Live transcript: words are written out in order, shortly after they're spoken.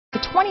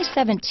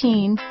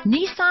2017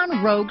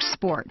 Nissan Rogue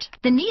Sport.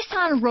 The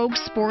Nissan Rogue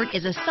Sport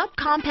is a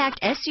subcompact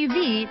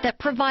SUV that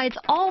provides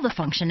all the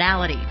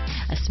functionality.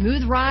 A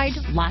smooth ride,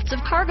 lots of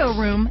cargo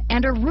room,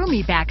 and a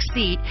roomy back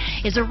seat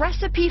is a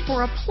recipe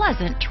for a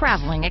pleasant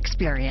traveling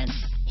experience.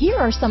 Here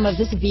are some of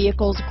this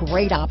vehicle's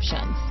great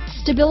options: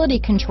 stability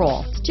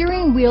control,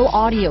 steering wheel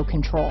audio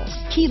controls,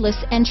 keyless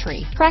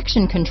entry,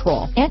 traction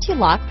control,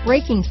 anti-lock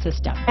braking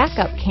system,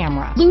 backup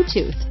camera,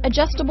 Bluetooth,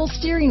 adjustable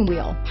steering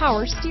wheel,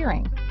 power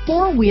steering,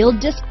 four-wheel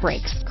disc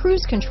brakes,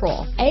 cruise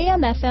control,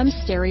 AM/FM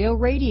stereo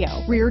radio,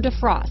 rear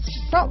defrost,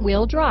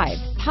 front-wheel drive,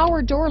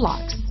 power door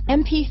locks,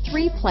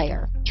 MP3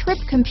 player, trip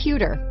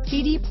computer,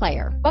 CD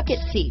player, bucket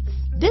seats.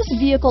 This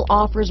vehicle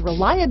offers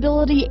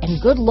reliability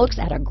and good looks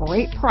at a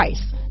great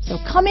price. So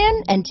come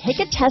in and take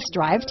a test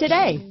drive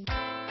today.